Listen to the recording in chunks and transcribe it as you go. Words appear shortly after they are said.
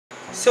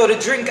So the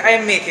drink I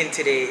am making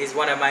today is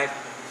one of my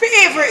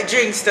favorite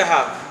drinks to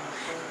have.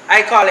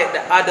 I call it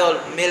the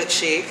adult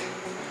milkshake,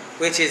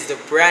 which is the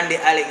Brandy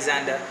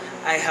Alexander.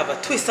 I have a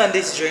twist on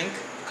this drink,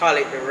 call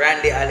it the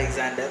Randy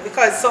Alexander,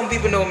 because some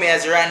people know me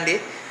as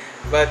Randy,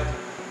 but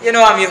you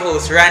know I'm your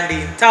host,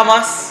 Randy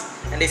Thomas,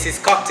 and this is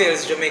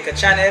Cocktails Jamaica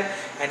channel,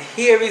 and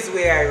here is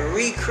where I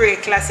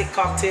recreate classic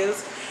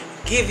cocktails,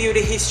 give you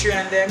the history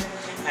on them,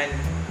 and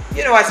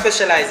you know I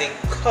specialize in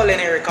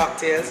culinary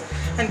cocktails,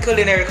 and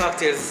culinary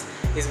cocktails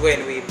is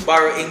when we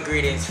borrow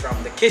ingredients from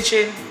the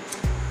kitchen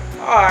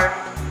or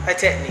a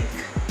technique.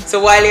 So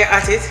while you're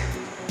at it,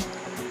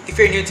 if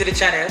you're new to the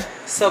channel,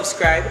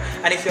 subscribe,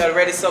 and if you're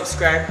already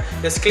subscribed,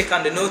 just click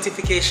on the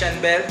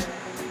notification bell.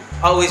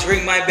 Always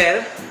ring my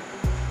bell,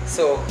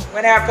 so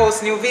when I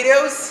post new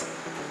videos,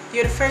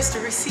 you're the first to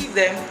receive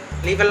them.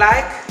 Leave a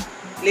like,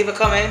 leave a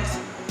comment,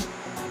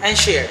 and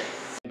share.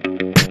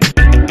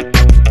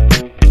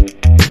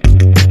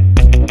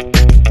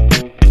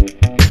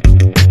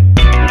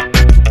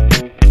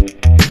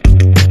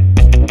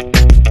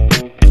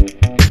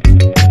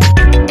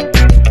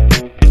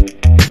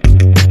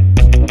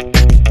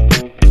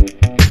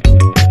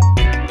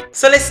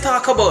 So let's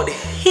talk about the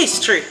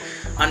history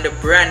on the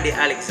Brandy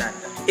Alexander.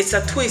 It's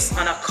a twist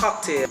on a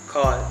cocktail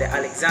called the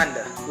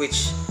Alexander,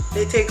 which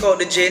they take out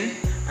the gin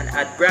and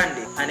add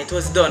brandy, and it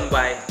was done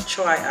by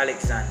Troy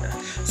Alexander.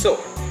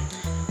 So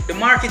the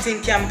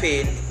marketing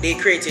campaign, they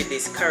created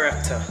this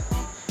character,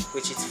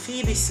 which is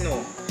Phoebe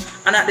Snow,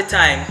 and at the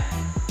time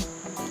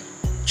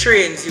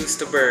trains used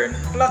to burn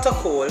a lot of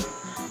coal,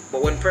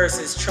 but when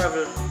persons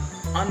travel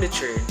on the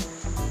train,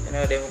 you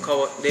know,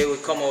 they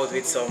would come out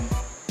with some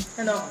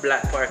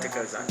black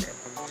particles on them.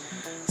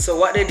 So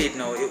what they did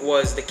now, it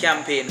was the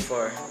campaign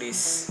for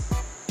this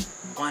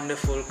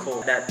wonderful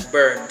coal that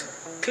burned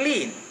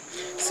clean.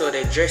 So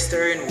they dressed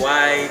her in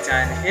white,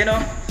 and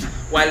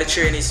while the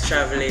train is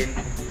traveling,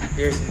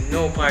 there's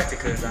no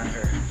particles on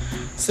her.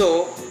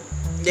 So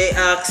they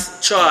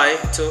asked Troy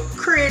to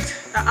create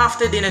an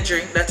after dinner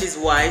drink that is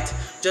white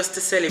just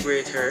to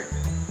celebrate her,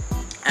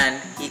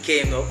 and he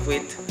came up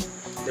with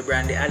the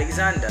Brandy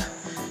Alexander.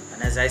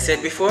 As I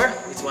said before,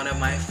 it's one of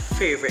my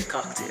favorite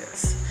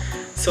cocktails.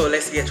 So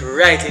let's get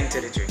right into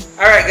the drink.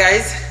 Alright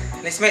guys,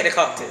 let's make the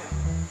cocktail.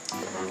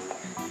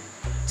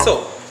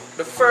 So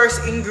the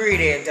first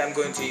ingredient I'm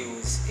going to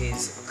use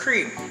is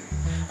cream.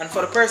 And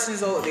for the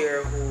persons out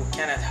there who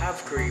cannot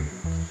have cream,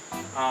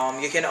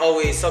 you can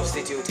always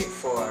substitute it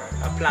for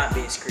a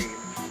plant-based cream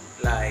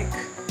like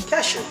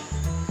cashew.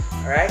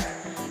 Alright?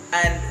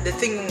 And the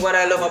thing what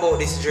I love about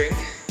this drink,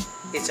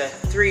 it's a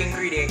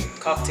 3-ingredient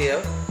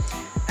cocktail,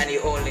 and you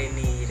only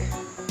need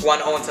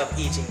 1 ounce of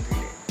each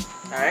ingredient.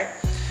 Alright,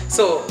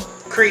 so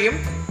cream,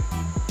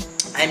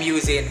 I'm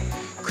using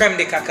crème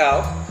de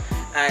cacao,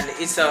 and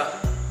it's a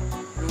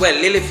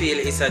Lilyfield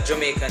is a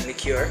Jamaican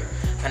liqueur,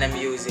 and I'm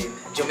using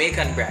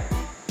Jamaican brandy.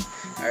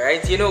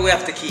 Alright, you know we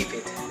have to keep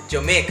it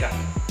Jamaican.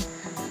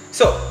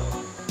 So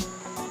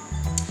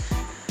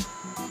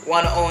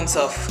 1 ounce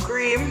of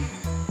cream.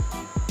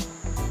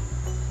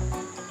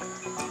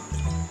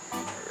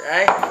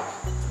 Right,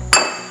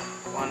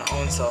 1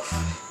 ounce of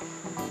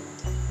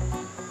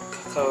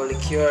cacao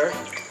liqueur,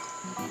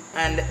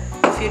 and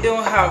if you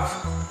don't have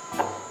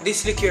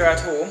this liqueur at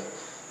home,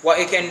 what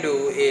you can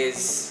do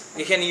is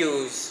you can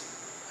use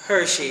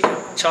Hershey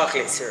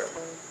chocolate syrup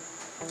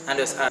and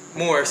just add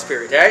more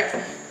spirit, right?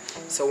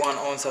 So 1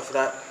 ounce of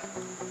that.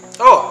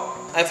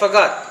 Oh, I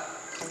forgot,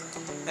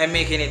 I'm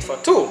making it for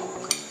 2,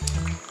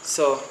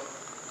 so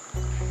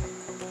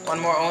 1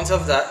 more ounce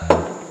of that,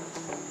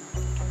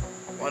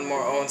 1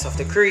 more ounce of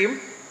the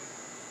cream,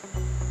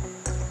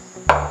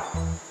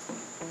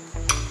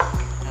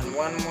 and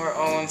 1 more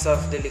ounce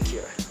of the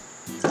liqueur.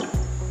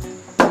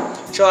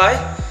 Troy,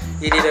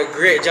 you did a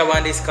great job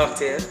on this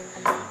cocktail.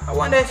 I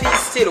wonder if he's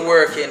still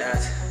working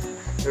at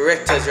the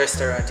Rector's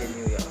restaurant in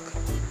New York.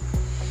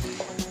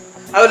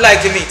 I would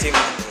like to meet him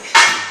one day.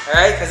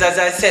 Alright, because as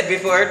I said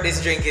before,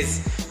 this drink is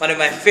one of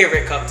my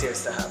favorite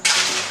cocktails to have.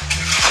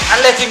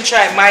 And let him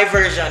try my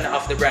version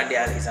of the Brandy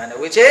Alexander,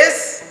 which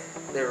is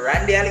the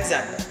Randy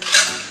Alexander.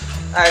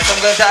 Alright, so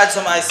I'm going to add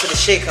some ice to the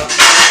shaker.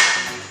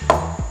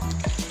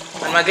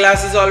 And my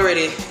glass is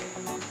already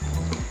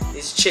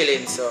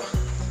chilling, so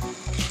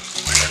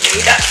I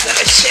need that to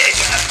the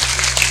shaker.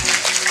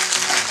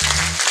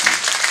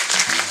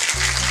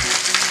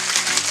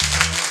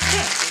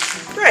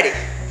 Ready.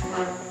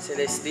 So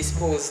let's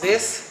dispose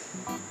this.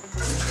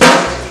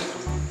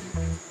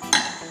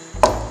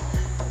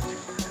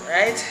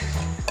 Right.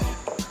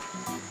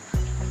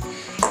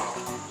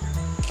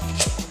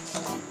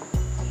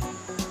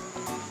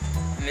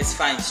 And let's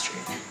fine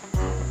strain.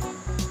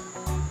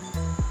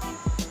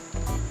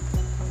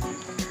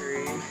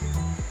 Cream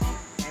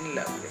and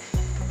lovely.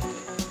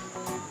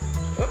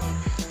 Oh.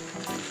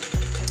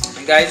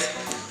 And guys,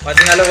 one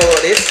thing I love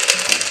about this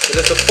is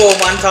just the foam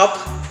on top.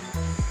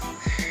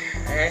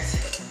 Alright.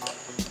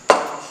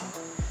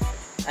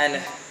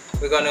 And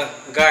we're gonna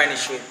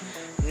garnish with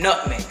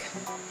nutmeg.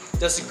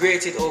 Just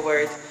grate it over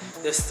it,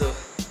 just to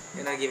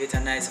give it a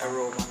nice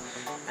aroma.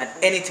 And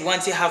anything,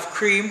 once you have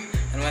cream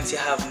and once you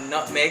have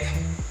nutmeg,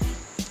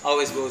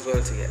 always goes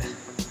well together.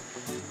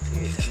 So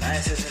it's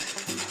nice as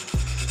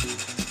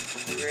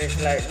great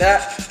like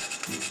that.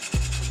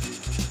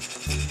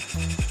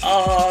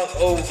 All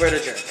over the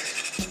jerk.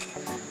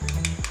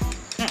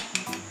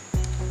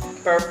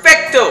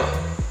 Perfecto!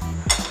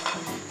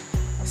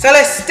 So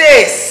let's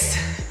taste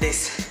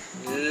this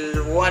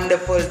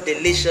wonderful,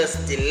 delicious,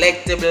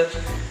 delectable,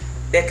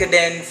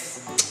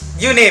 decadence,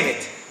 you name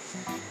it.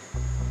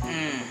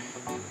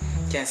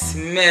 You can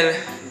smell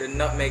the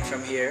nutmeg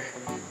from here.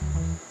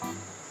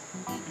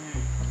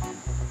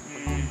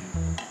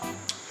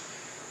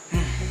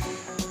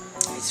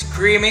 It's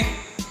creamy,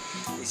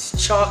 it's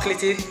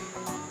chocolatey.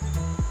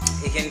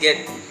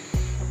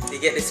 You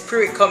get the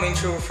spirit coming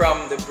through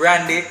from the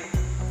brandy.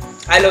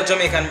 I love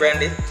Jamaican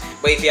brandy,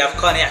 but if you have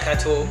cognac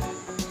at home,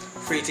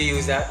 free to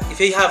use that. If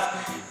you have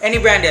any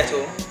brandy at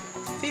home,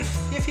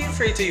 feel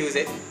free to use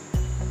it.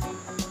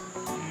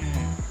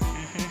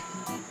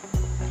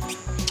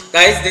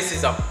 Guys, this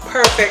is a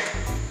perfect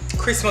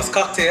Christmas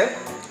cocktail.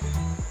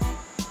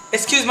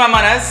 Excuse my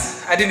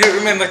manners, I didn't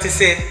remember to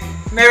say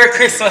Merry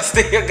Christmas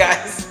to you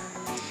guys.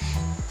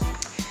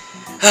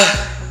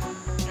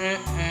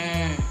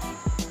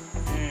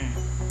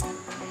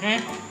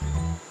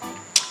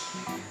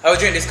 I would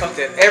drink this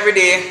cocktail every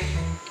day,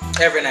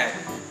 every night.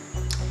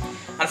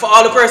 And for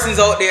all the persons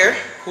out there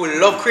who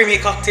love creamy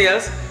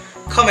cocktails,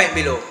 comment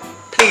below,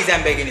 please,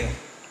 I'm begging you.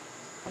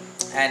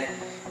 And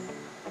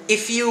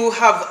if you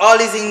have all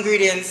these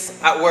ingredients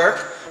at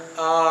work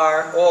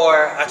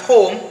or at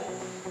home,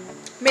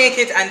 make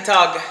it and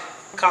tag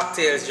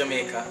Cocktails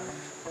Jamaica.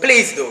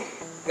 Please do.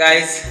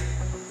 Guys,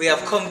 we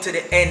have come to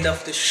the end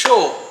of the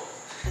show.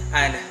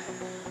 And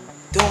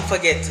don't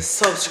forget to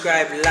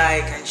subscribe,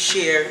 like and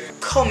share.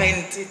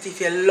 Comment it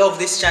if you love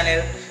this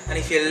channel and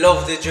if you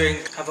love the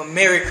drink. Have a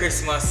Merry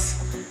Christmas.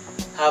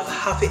 Have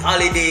happy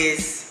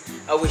holidays.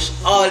 I wish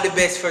all the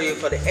best for you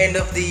for the end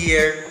of the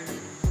year,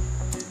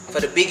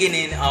 for the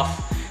beginning of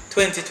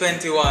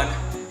 2021.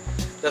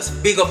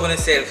 Just big up on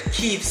yourself,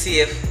 keep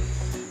safe,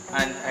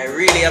 and I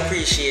really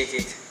appreciate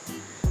it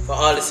for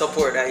all the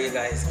support that you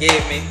guys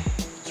gave me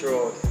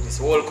throughout this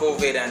whole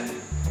COVID and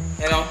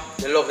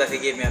the love that you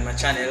gave me on my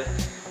channel.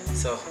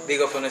 So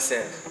big up on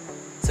yourself.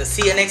 So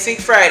see you next week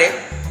Friday.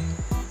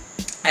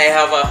 I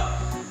have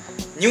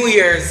a New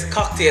Year's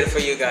cocktail for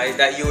you guys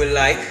that you will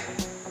like,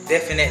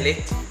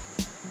 definitely.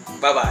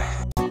 Bye bye.